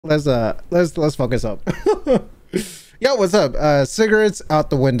Let's focus up. Yo, what's up? Cigarettes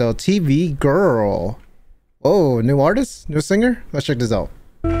out the window. TV girl. Oh, new artist, new singer. Let's check this out.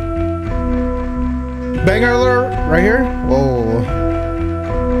 Banger alert right here. Whoa.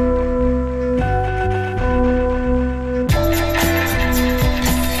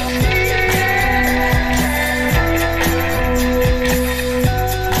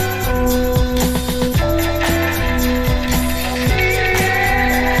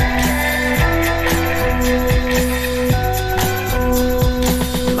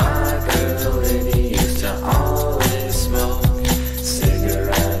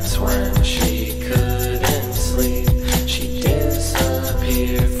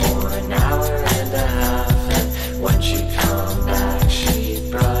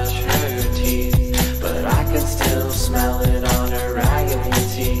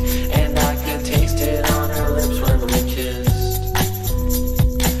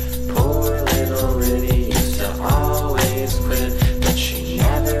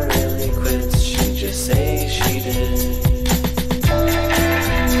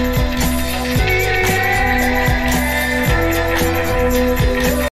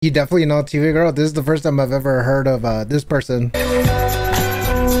 You definitely know TV girl. This is the first time I've ever heard of this person.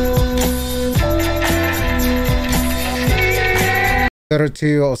 Go to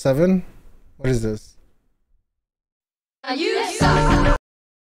 207. What is this? You suck.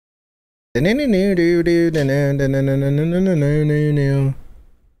 Now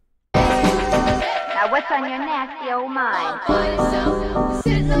what's on your nasty old mind?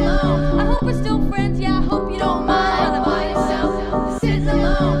 Sit alone. I hope we're still friends. Yeah, I hope you don't mind. Sit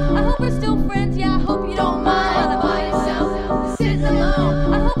alone. I hope we're still friends. Yeah, I hope you don't mind. Sit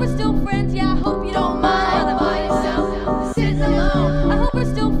alone. I hope we're still friends. Yeah, I hope you don't mind. Sit alone. I hope we're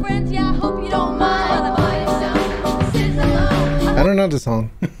still friends. Yeah, I hope you don't mind. Sit alone. I don't know the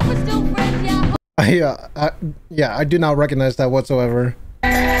song. We're still friends. Yeah. I do not recognize that whatsoever.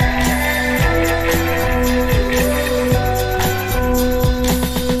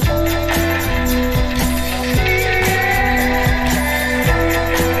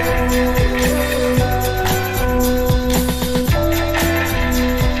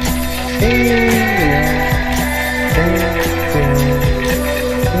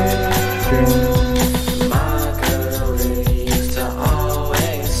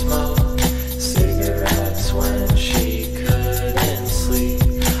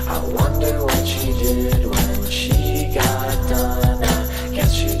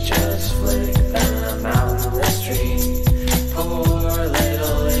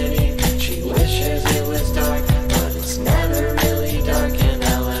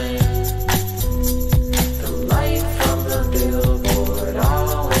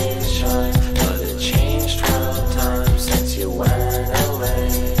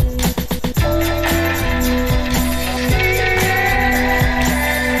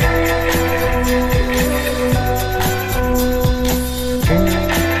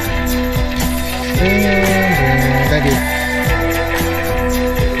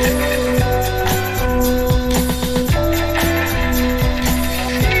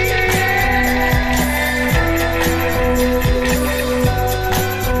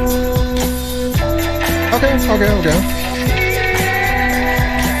 Okay.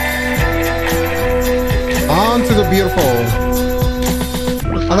 On to the beautiful.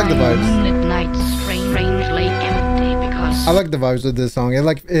 I like the vibes. I like the vibes of this song.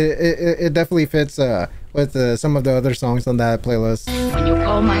 It definitely fits with some of the other songs on that playlist. When you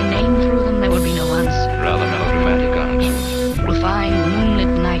call my name through them, there will be no answer. Rather melodramatic, aren't you? Refined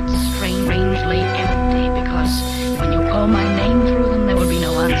moonlit nights, strangely empty, because when you call my name through them, there will be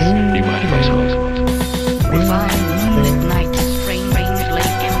no answer. You mind if I suppose? Refined moonlit nights, strangely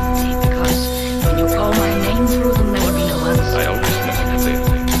empty, because when you call my name through them, there will be no answer. I always know clearly.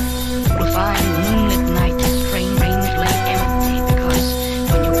 Refined moonlit nights, strangely empty, because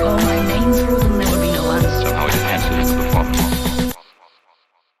when you call my name through them, there will be no answer. Somehow it enhances the performance.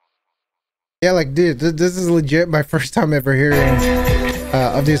 Yeah, like, dude, this is legit my first time ever hearing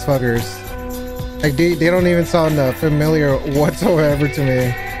of these fuckers. Like, they don't even sound familiar whatsoever to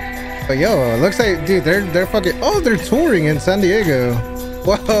me. But yo, it looks like, dude, they're fucking, oh, they're touring in San Diego.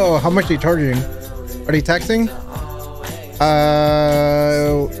 Whoa, how much are they charging? Are they taxing?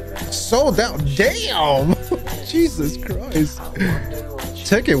 Sold out. Damn. Jesus Christ.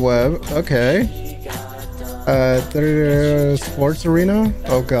 Ticket web. Okay. Sports arena.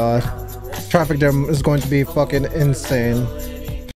 Oh god. Traffic there is going to be fucking insane.